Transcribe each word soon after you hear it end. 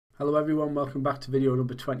Hello everyone, welcome back to video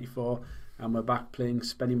number 24, and we're back playing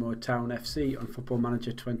Spennymoor Town FC on Football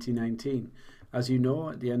Manager 2019. As you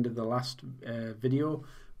know, at the end of the last video,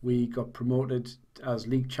 we got promoted as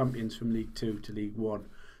League Champions from League 2 to League 1.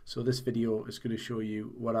 So this video is going to show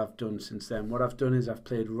you what I've done since then. What I've done is I've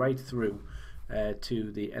played right through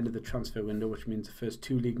to the end of the transfer window, which means the first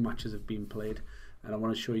 2 league matches have been played. And I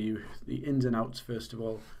want to show you the ins and outs first of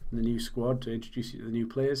all, in the new squad to introduce you to the new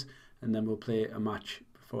players, and then we'll play a match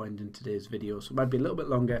before ending today's video. So it might be a little bit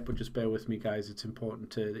longer, but just bear with me guys. It's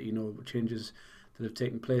important that you know changes that have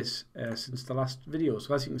taken place since the last video.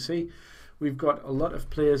 So as you can see, we've got a lot of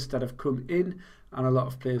players that have come in and a lot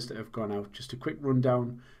of players that have gone out. Just a quick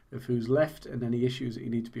rundown of who's left and any issues that you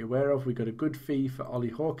need to be aware of. We got a good fee for Ollie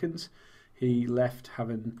Hawkins. He left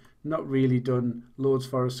having not really done loads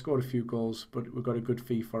for us, scored a few goals, but we got a good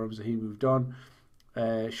fee for him, so he moved on.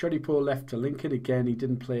 Shodipo left to Lincoln. Again, he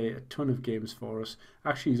didn't play a ton of games for us.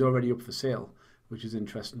 Actually, he's already up for sale, which is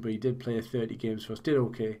interesting, but he did play 30 games for us, did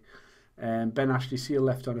okay. Ben Ashley Seal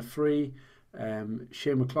left on a free.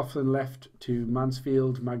 Shane McLaughlin left to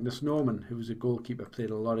Mansfield. Magnus Norman, who was a goalkeeper, played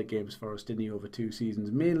a lot of games for us, didn't he, over 2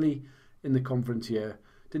 seasons, mainly in the conference year.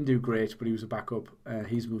 Didn't do great, but he was a backup.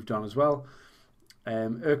 He's moved on as well.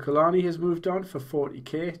 Ercolani has moved on for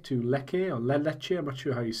 40k to Lecce, or Lecce, I'm not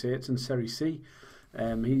sure how you say it. It's in Serie C.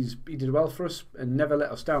 He did well for us and never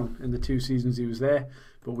let us down in the 2 seasons he was there,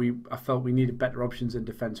 but I felt we needed better options in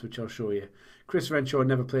defence, which I'll show you. Chris Renshaw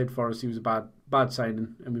never played for us. He was a bad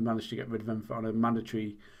signing, and we managed to get rid of him on a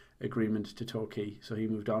mandatory agreement to Torquay, so he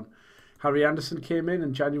moved on. Harry Anderson came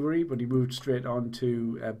in January, but he moved straight on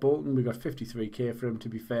to Bolton. We got 53k for him. To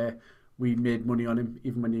be fair, we made money on him,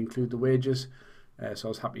 even when you include the wages, so I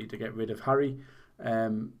was happy to get rid of Harry.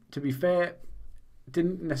 To be fair,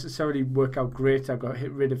 didn't necessarily work out great. I got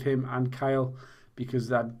rid of him and Kyle because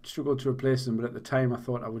I'd struggled to replace them, but at the time I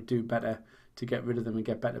thought I would do better to get rid of them and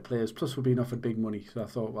get better players. Plus we're being offered big money, so I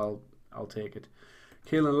thought, well, I'll take it.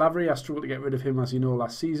 Keelan Lavery, I struggled to get rid of him, as you know,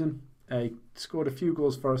 last season. He scored a few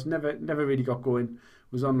goals for us, never really got going.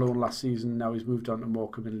 Was on loan last season, now he's moved on to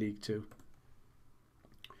Morecambe in League 2.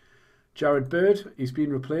 Jared Bird, he's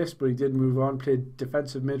been replaced, but he did move on. Played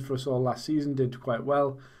defensive mid for us all last season, did quite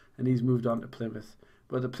well, and he's moved on to Plymouth.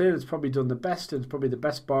 But the player that's probably done the best, and probably the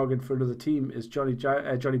best bargain for another team, is Johnny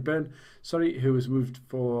Byrne, who has moved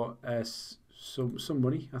for some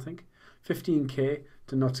money, I think, 15k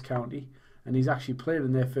to Notts County, and he's actually played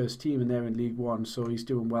in their first team, and they're in League 1, so he's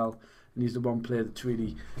doing well, and he's the one player that's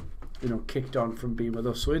really, kicked on from being with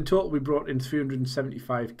us. So in total, we brought in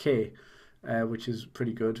 375k, which is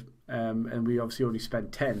pretty good, and we obviously only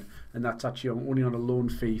spent 10, and that's actually only on a loan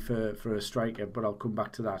fee for a striker, but I'll come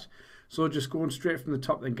back to that. So just going straight from the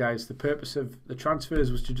top then, guys, the purpose of the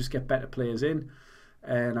transfers was to just get better players in,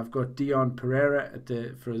 and I've got Dion Pereira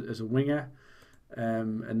as a winger,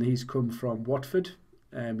 and he's come from Watford.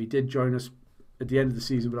 He did join us at the end of the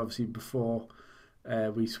season, but obviously before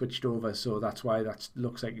we switched over, so that's why that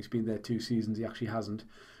looks like he's been there 2 seasons. He actually hasn't.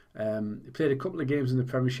 He played a couple of games in the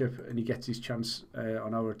Premiership, and he gets his chance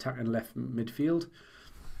on our attacking left midfield.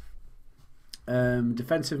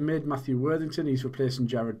 Defensive mid, Matthew Worthington, he's replacing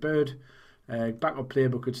Jared Bird. Backup player,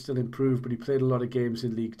 but could still improve, but he played a lot of games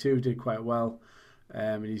in League 2, did quite well,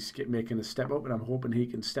 and he's making a step up, and I'm hoping he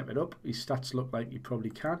can step it up. His stats look like he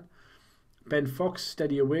probably can. Ben Fox,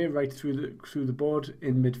 steady away right through the board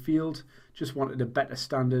in midfield, just wanted a better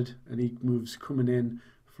standard, and he moves coming in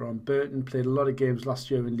from Burton. Played a lot of games last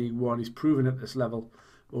year in League 1. He's proven at this level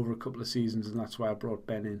over a couple of seasons, and that's why I brought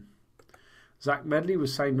Ben in. Zach Medley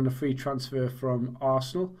was signed on a free transfer from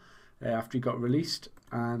Arsenal after he got released,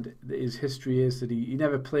 and his history is that he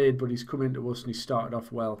never played, but he's come into us and he started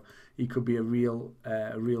off well. He could be a real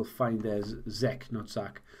find there. Zek, not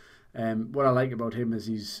Zach. What I like about him is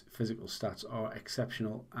his physical stats are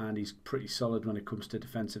exceptional, and he's pretty solid when it comes to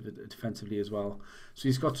defensively as well. So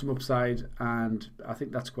he's got some upside, and I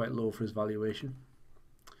think that's quite low for his valuation.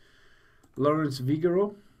 Lawrence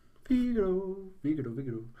Vigoro is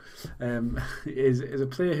a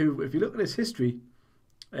player who, if you look at his history,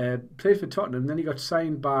 played for Tottenham, then he got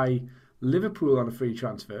signed by Liverpool on a free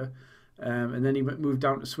transfer, and then he moved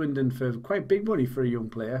down to Swindon for quite big money for a young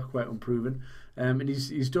player, quite unproven, and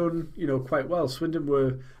he's done quite well. Swindon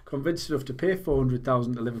were convinced enough to pay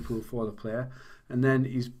 400,000 to Liverpool for the player, and then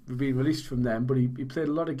he's been released from them, but he played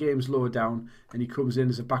a lot of games lower down, and he comes in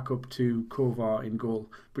as a backup to Kovar in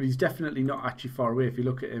goal. But he's definitely not actually far away. If you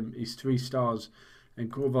look at him, he's 3 stars,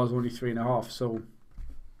 and Kovar's only 3.5, so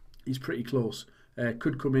he's pretty close.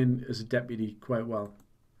 Could come in as a deputy quite well.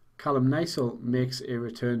 Callum Nicel makes a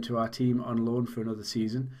return to our team on loan for another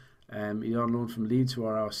season. He's on loan from Leeds, who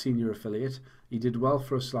are our senior affiliate. He did well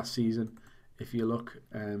for us last season. If you look,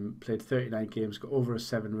 played 39 games, got over a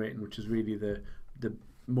 7 rating, which is really the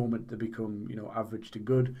moment they become, you know, average to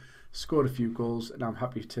good. Scored a few goals, and I'm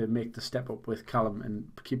happy to make the step up with Callum and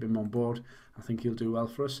keep him on board. I think he'll do well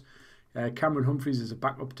for us. Cameron Humphreys is a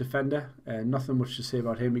backup defender. Nothing much to say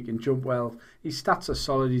about him. He can jump well. His stats are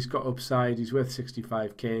solid. He's got upside. He's worth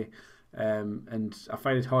 65k. And I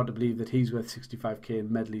find it hard to believe that he's worth 65k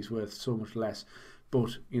and Medley's worth so much less.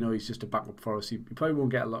 But, you know, he's just a backup for us. He probably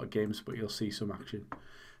won't get a lot of games, but you'll see some action.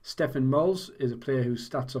 Stefan Mulls is a player whose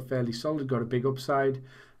stats are fairly solid, got a big upside.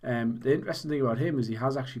 The interesting thing about him is he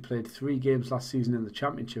has actually played 3 games last season in the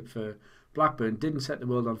Championship for Blackburn. Didn't set the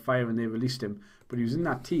world on fire when they released him, but he was in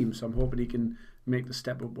that team, so I'm hoping he can make the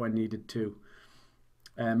step up when needed too.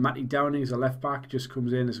 Matty Downing is a left back, just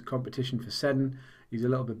comes in as a competition for Seddon. He's a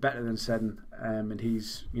little bit better than Seddon, and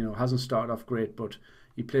he's, you know, hasn't started off great, but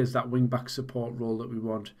he plays that wing back support role that we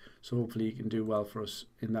want, so hopefully he can do well for us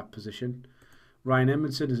in that position. Ryan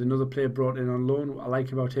Edmondson is another player brought in on loan. What I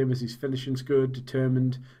like about him is his finishing's good,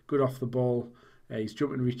 determined, good off the ball. His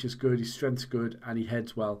jumping reach is good, his strength's good, and he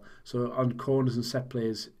heads well. So on corners and set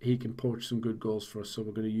plays, he can poach some good goals for us. So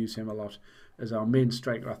we're going to use him a lot as our main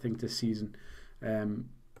striker, I think, this season.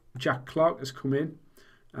 Jack Clark has come in.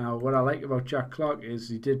 What I like about Jack Clark is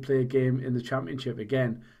he did play a game in the Championship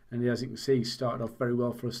again, and as you can see, he started off very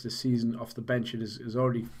well for us this season off the bench and is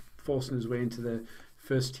already forcing his way into the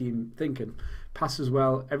first team thinking. Passes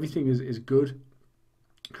well, everything is good.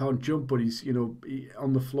 Can't jump, but he's, you know,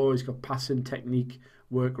 on the floor. He's got passing technique,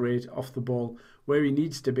 work rate, off the ball, where he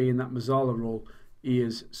needs to be in that Mazzala role. He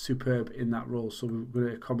is superb in that role, so we're going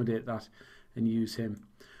to accommodate that and use him.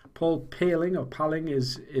 Paul Paling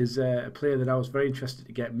is a player that I was very interested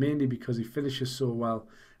to get, mainly because he finishes so well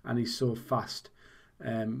and he's so fast.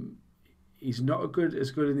 He's not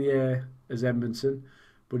as good in the air as Edmondson,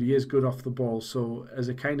 but he is good off the ball. So as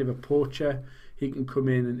a kind of a poacher, he can come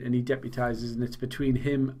in and he deputises, and it's between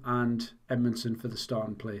him and Edmondson for the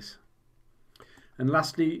starting place. And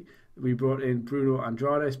lastly, we brought in Bruno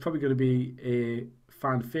Andrade. He's probably going to be a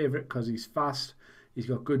fan favourite because he's fast, he's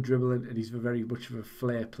got good dribbling, and he's very much of a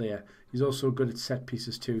flair player. He's also good at set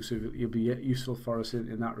pieces too, so he'll be useful for us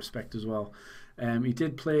in that respect as well. He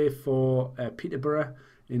did play for Peterborough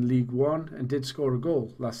in League One and did score a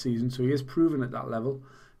goal last season, so he is proven at that level.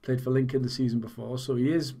 Played for Lincoln the season before, so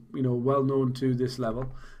he is, you know, well known to this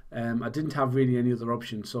level. I didn't have really any other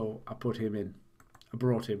option, so I brought him in.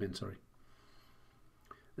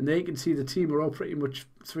 And there you can see the team are all pretty much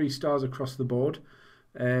 3 stars across the board.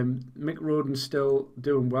 Mick Roden's still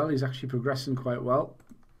doing well. He's actually progressing quite well.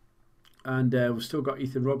 And we've still got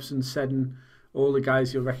Ethan Robson, Seddon, all the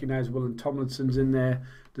guys you'll recognise. William Tomlinson's in there.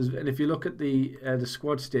 And if you look at the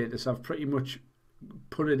squad status, I've pretty much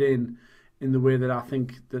put it in the way that I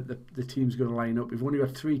think that the team's going to line up. We've only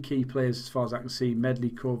got 3 key players as far as I can see: Medley,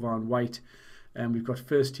 Kovar, White. And we've got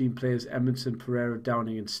first team players Edmondson, Pereira,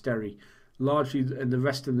 Downing and Sterry. Largely, and the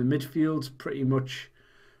rest of the midfield's pretty much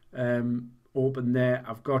open there.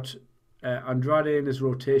 I've got Andrade in his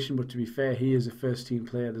rotation, but to be fair, he is a first team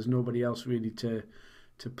player. There's nobody else really to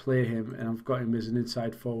play him, and I've got him as an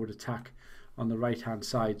inside forward attack on the right hand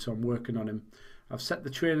side, so I'm working on him. I've set the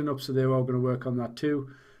training up so they're all going to work on that too.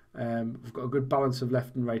 We've got a good balance of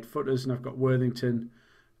left and right footers, and I've got Worthington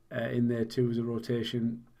in there too as a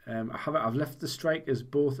rotation. I've left the strikers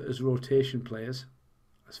both as rotation players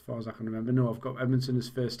as far as I can remember. No, I've got Edmondson as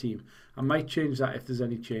first team. I might change that if there's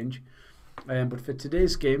any change. But for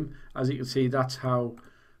today's game, as you can see, that's how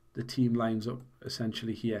the team lines up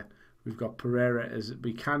essentially here. We've got Pereira as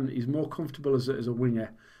he's more comfortable as a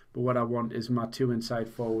winger, but what I want is my 2 inside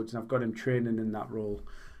forwards, and I've got him training in that role.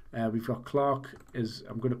 We've got Clark,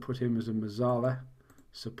 I'm going to put him as a Mazzala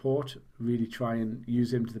support, really try and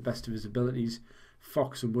use him to the best of his abilities.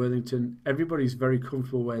 Fox and Worthington, everybody's very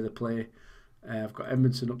comfortable where they play. I've got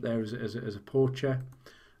Edmondson up there as a poacher,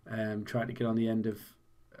 trying to get on the end of.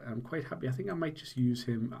 I'm quite happy. I think I might just use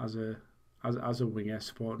him as a winger,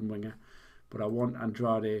 supporting winger, but I want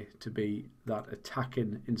Andrade to be that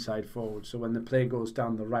attacking inside forward. So when the play goes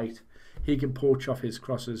down the right, he can poach off his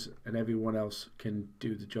crosses, and everyone else can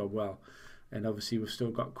do the job well. And obviously we've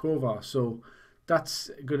still got Kovar. So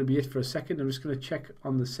that's going to be it for a second. I'm just going to check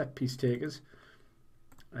on the set piece takers.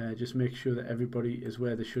 Just make sure that everybody is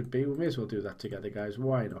where they should be. We may as well do that together, guys.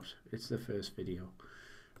 Why not? It's the first video.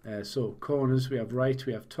 So corners, we have right,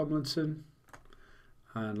 we have Tomlinson,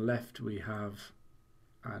 and left we have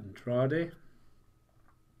Andrade,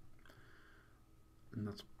 and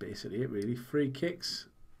that's basically it really. Free kicks,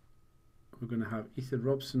 we're going to have Ethan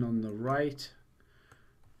Robson on the right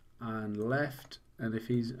and left, and if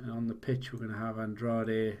he's on the pitch, we're going to have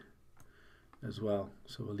Andrade as well.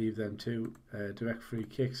 So we'll leave them two. Direct free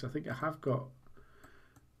kicks. I think I have got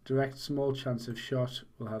direct small chance of shot.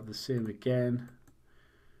 We'll have the same again.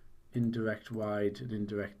 Indirect wide and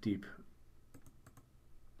indirect deep.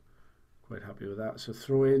 Quite happy with that. So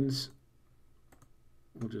throw-ins,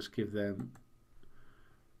 we'll just give them,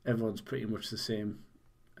 everyone's pretty much the same.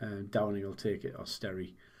 Downing will take it, or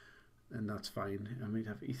Sterry, and that's fine. I might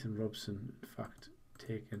have Ethan Robson, in fact,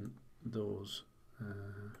 taking those.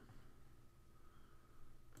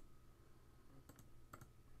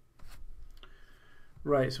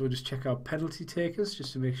 Right, so we'll just check our penalty takers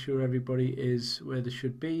just to make sure everybody is where they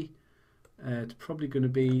should be. It's probably going to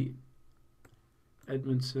be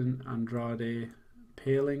Edmondson, Andrade,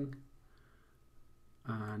 Paling,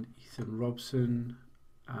 and Ethan Robson,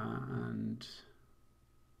 and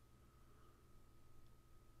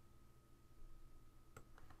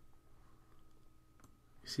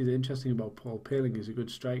you see, the interesting about Paul Paling is a good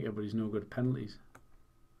striker, but he's no good at penalties.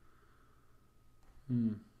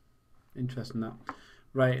 Interesting that.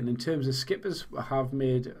 Right, and in terms of skippers, I have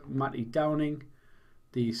made Matty Downing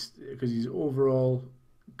because he's overall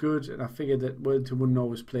good, and I figured that Wellington wouldn't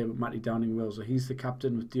always play, but Matty Downing will. So he's the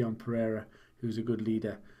captain with Dion Pereira, who's a good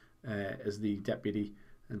leader, as the deputy.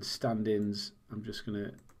 And stand-ins, I'm just going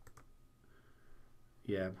to,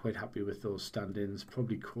 yeah, I'm quite happy with those stand-ins.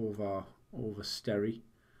 Probably Kovar over Sterry.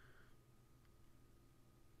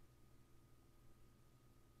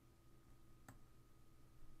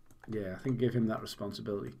 Yeah, I think give him that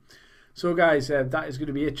responsibility. So guys, that is going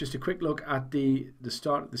to be it. Just a quick look at the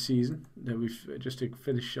start of the season. We've just to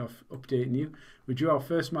finish off updating you. We drew our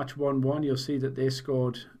first match 1-1. You'll see that they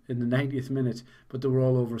scored in the 90th minute, but they were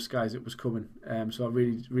all over us, guys. It was coming. So I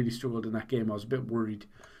really struggled in that game. I was a bit worried.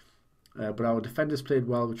 But our defenders played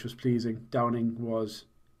well, which was pleasing. Downing was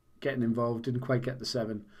getting involved, didn't quite get the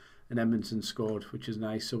 7, and Edmondson scored, which is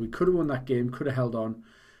nice. So we could have won that game, could have held on,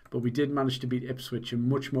 but we did manage to beat Ipswich, and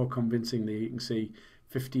much more convincingly. You can see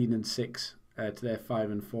 15-6 to their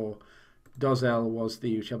 5-4. Dozzell was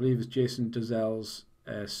which I believe is Jason Dozzell's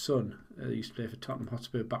son. He used to play for Tottenham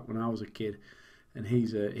Hotspur back when I was a kid, and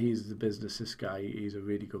he's the business. This guy, he's a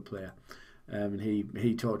really good player, and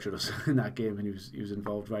he tortured us in that game, and he was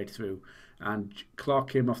involved right through. And Clark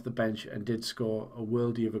came off the bench and did score a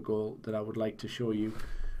worldie of a goal that I would like to show you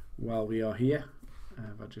while we are here.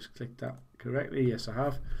 Have I just clicked that correctly? Yes, I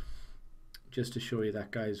have. Just to show you that,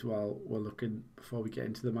 guys, while we're looking before we get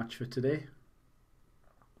into the match for today.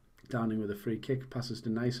 Downing with a free kick, passes to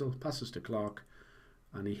Neisel, passes to Clark,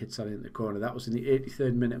 and he hits that into the corner. That was in the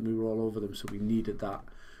 83rd minute, and we were all over them, so we needed that,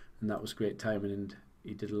 and that was great timing, and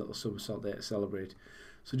he did a little somersault there to celebrate.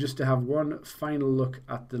 So just to have one final look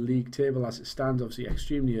at the league table as it stands, obviously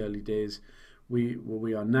extremely early days. We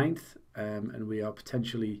are 9th, and we are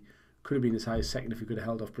potentially, could have been as high as 2nd if we could have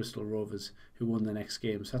held off Bristol Rovers, who won the next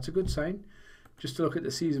game. So that's a good sign. Just to look at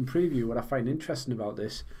the season preview, what I find interesting about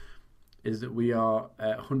this is that we are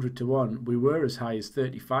 100 to 1. We were as high as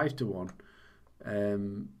 35 to 1.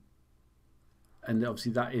 And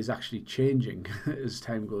obviously that is actually changing as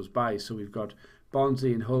time goes by. So we've got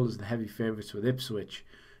Barnsley and Hull as the heavy favourites with Ipswich,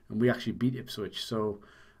 and we actually beat Ipswich. So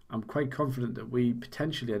I'm quite confident that we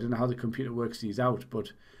potentially, I don't know how the computer works these out,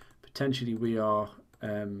 but potentially we are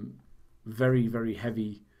very, very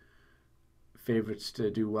heavy favourites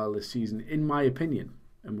to do well this season, in my opinion,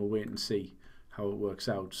 and we'll wait and see how it works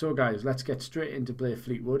out. So guys, let's get straight into play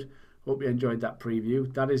Fleetwood. Hope you enjoyed that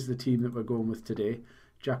preview. That is the team that we're going with today.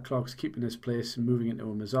 Jack Clark's keeping his place and moving into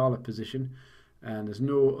a Mazzala position, and there's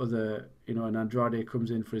no other, and Andrade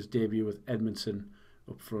comes in for his debut with Edmondson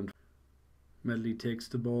up front. Medley takes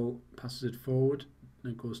the ball, passes it forward,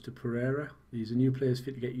 and it goes to Pereira. These are new players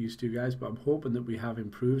fit to get used to, guys, but I'm hoping that we have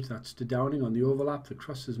improved. That's to Downing on the overlap. The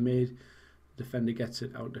cross is made. The defender gets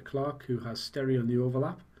it out to Clark, who has Sterry on the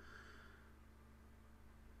overlap.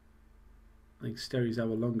 I think Sterry's our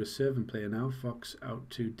longest serving player now. Fox out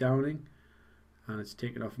to Downing, and it's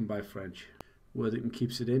taken off him by French. Worthington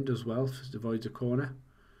keeps it in, does well, avoids a corner,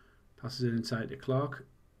 passes it inside to Clark,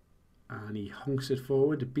 and he honks it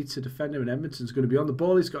forward. It beats the defender, and Edmondson's going to be on the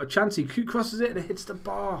ball. He's got a chance. He crosses it, and it hits the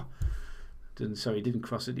bar. Sorry, he didn't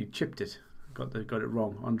cross it. He chipped it. Got it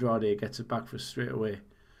wrong. Andrade gets it back for us straight away.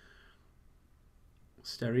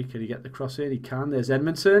 Sterry, can he get the cross in? He can. There's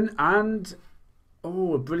Edmondson, and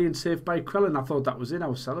oh, a brilliant save by Quellen. I thought that was in. I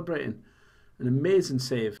was celebrating. An amazing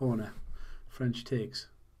save. Corner. French takes,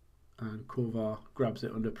 and Kovar grabs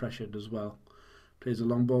it under pressure as well. Plays a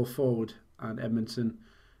long ball forward, and Edmondson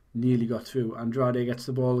nearly got through. Andrade gets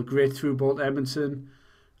the ball. A great through ball to Edmondson,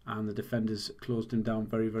 and the defenders closed him down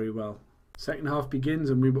very, very well. Second half begins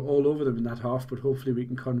and we were all over them in that half, but hopefully we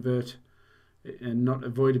can convert and not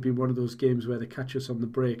avoid it being one of those games where they catch us on the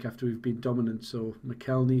break after we've been dominant. So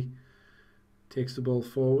McKelney takes the ball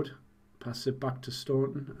forward, passes it back to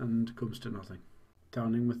Staunton and comes to nothing.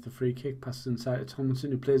 Downing with the free kick, passes inside to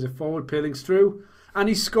Tomlinson, who plays it forward. Paling's through and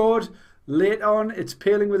he scored late on. It's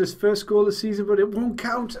Paling with his first goal of the season, but it won't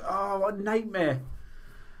count. Oh, what a nightmare.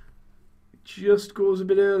 Just goes a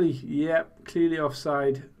bit early. Yep, clearly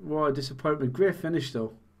offside. What a disappointment. Great finish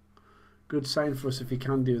though. Good sign for us if he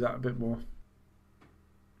can do that a bit more.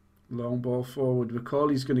 Long ball forward.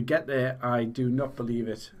 Macaulay's going to get there. I do not believe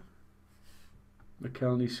it.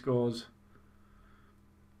 McKelney scores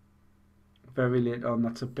very late on.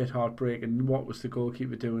 That's a bit heartbreaking. What was the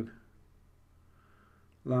goalkeeper doing?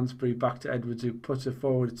 Lansbury back to Edwards, who puts it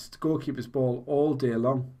forward. It's the goalkeeper's ball all day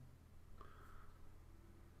long.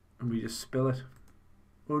 And we just spill it.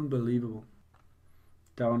 Unbelievable.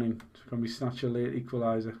 Downing. It's going to be snatch a late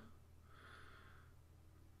equaliser.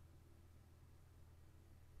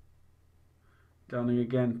 Downing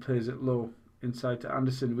again plays it low. Inside to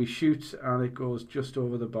Anderson. We shoot and it goes just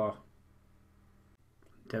over the bar.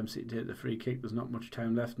 Dempsey to hit the free kick. There's not much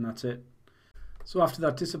time left and that's it. So after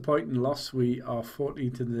that disappointing loss, we are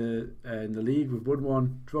 14th in the league. We've won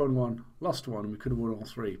one, drawn one, lost one, and we could have won all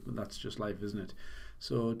three. But that's just life, isn't it?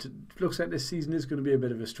 So it looks like this season is going to be a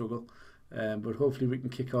bit of a struggle. But hopefully we can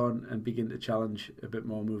kick on and begin to challenge a bit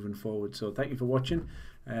more moving forward. So thank you for watching.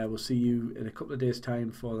 We'll see you in a couple of days'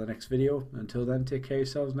 time for the next video. Until then, take care of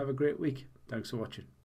yourselves and have a great week. Thanks for watching.